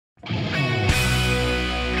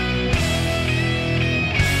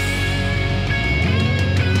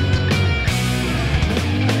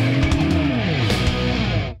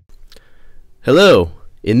Hello!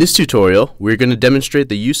 In this tutorial, we're going to demonstrate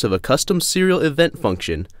the use of a custom SerialEvent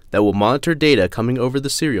function that will monitor data coming over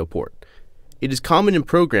the serial port. It is common in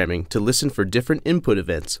programming to listen for different input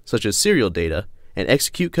events, such as serial data, and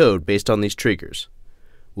execute code based on these triggers.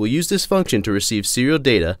 We'll use this function to receive serial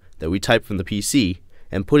data that we type from the PC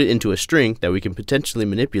and put it into a string that we can potentially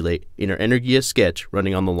manipulate in our Energia sketch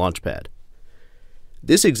running on the Launchpad.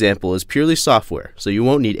 This example is purely software, so you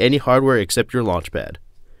won't need any hardware except your Launchpad.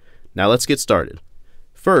 Now let's get started.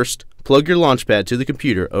 First, plug your Launchpad to the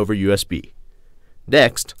computer over USB.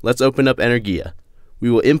 Next, let's open up Energia. We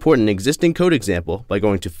will import an existing code example by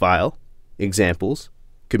going to File, Examples,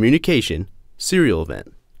 Communication,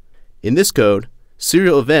 SerialEvent. In this code,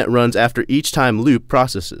 SerialEvent runs after each time loop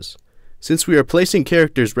processes. Since we are placing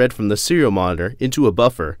characters read from the serial monitor into a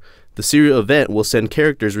buffer, the SerialEvent will send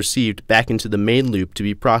characters received back into the main loop to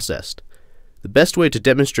be processed. The best way to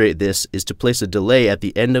demonstrate this is to place a delay at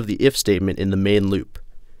the end of the if statement in the main loop.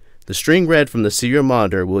 The string read from the serial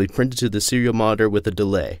monitor will be printed to the serial monitor with a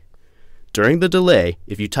delay. During the delay,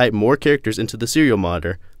 if you type more characters into the serial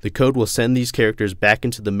monitor, the code will send these characters back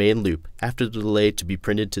into the main loop after the delay to be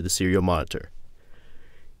printed to the serial monitor.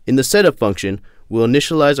 In the setup function, we'll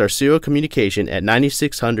initialize our serial communication at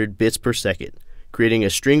 9600 bits per second, creating a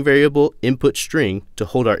string variable input string to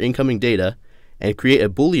hold our incoming data, and create a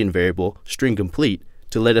Boolean variable, string complete,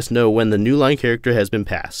 to let us know when the new line character has been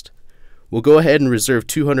passed. We'll go ahead and reserve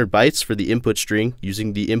 200 bytes for the input string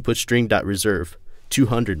using the inputString.reserve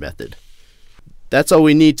 200 method. That's all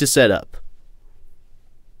we need to set up.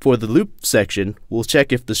 For the loop section, we'll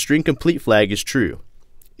check if the string complete flag is true.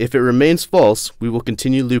 If it remains false, we will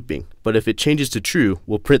continue looping, but if it changes to true,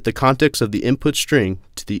 we'll print the context of the input string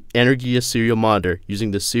to the Energia serial monitor using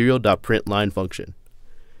the serial.println function.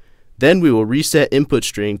 Then we will reset input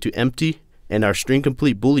string to empty and our string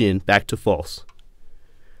complete boolean back to false.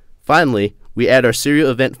 Finally, we add our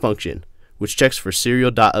SerialEvent function, which checks for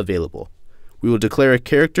serial.available. We will declare a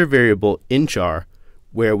character variable inchar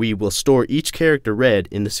where we will store each character read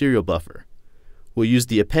in the serial buffer. We'll use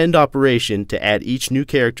the append operation to add each new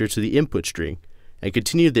character to the input string and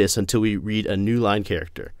continue this until we read a new line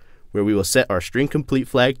character, where we will set our string complete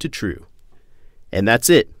flag to true. And that's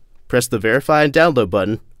it. Press the verify and download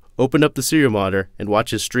button, open up the serial monitor, and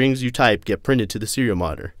watch as strings you type get printed to the serial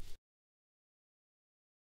monitor.